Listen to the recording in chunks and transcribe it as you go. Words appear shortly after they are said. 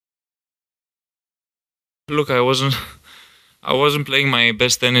Look, I wasn't playing my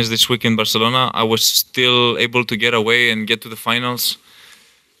best tennis this week in Barcelona. I was still able to get away and get to the finals.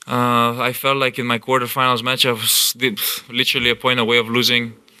 I felt like in my quarterfinals match, I was literally a point away of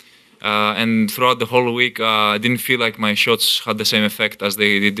losing. And throughout the whole week, I didn't feel like my shots had the same effect as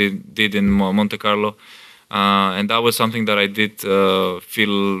they did in Monte Carlo. And that was something that I did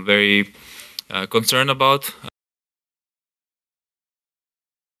feel very concerned about.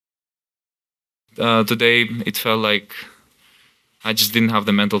 Today, it felt like I just didn't have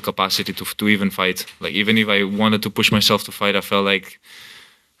the mental capacity to even fight. Like, even if I wanted to push myself to fight, I felt like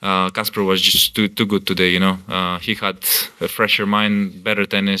Casper was just too good today. He had a fresher mind, better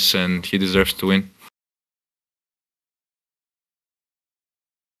tennis, and he deserves to win.